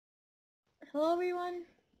Hello everyone.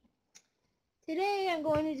 Today I'm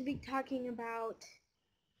going to be talking about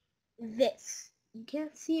this. You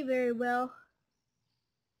can't see it very well.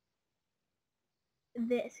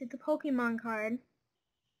 It's a Pokemon card.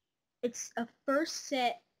 It's a first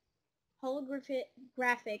set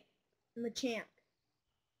holographic Machamp.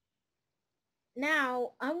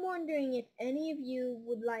 Now, I'm wondering if any of you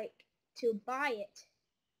would like to buy it.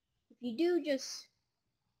 If you do, just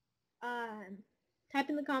type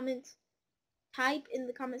in the comments. Type in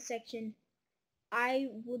the comment section, I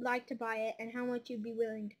would like to buy it, and how much you'd be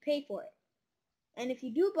willing to pay for it. And if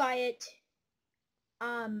you do buy it,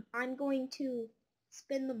 I'm going to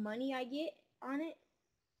spend the money I get on it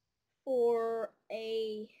for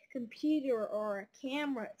a computer or a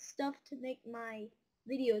camera, stuff to make my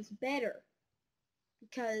videos better.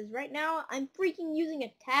 Because right now I'm freaking using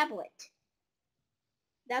a tablet.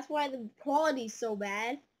 That's why the quality's so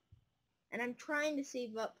bad. And I'm trying to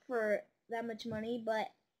save up for that much money, but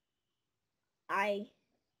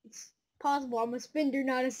it's possible I'm a spender,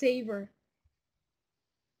 not a saver.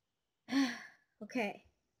 Okay.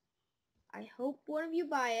 I hope one of you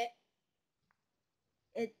buy it.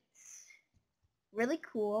 It's really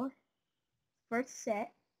cool. First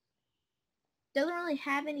set. Doesn't really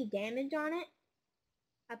have any damage on it.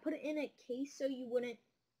 I put it in a case so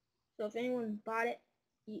if anyone bought it,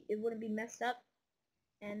 it wouldn't be messed up.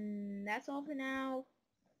 And that's all for now.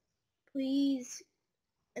 Please,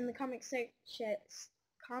 in the comment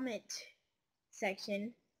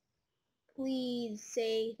section, please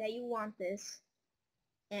say that you want this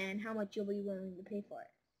and how much you'll be willing to pay for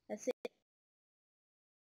it.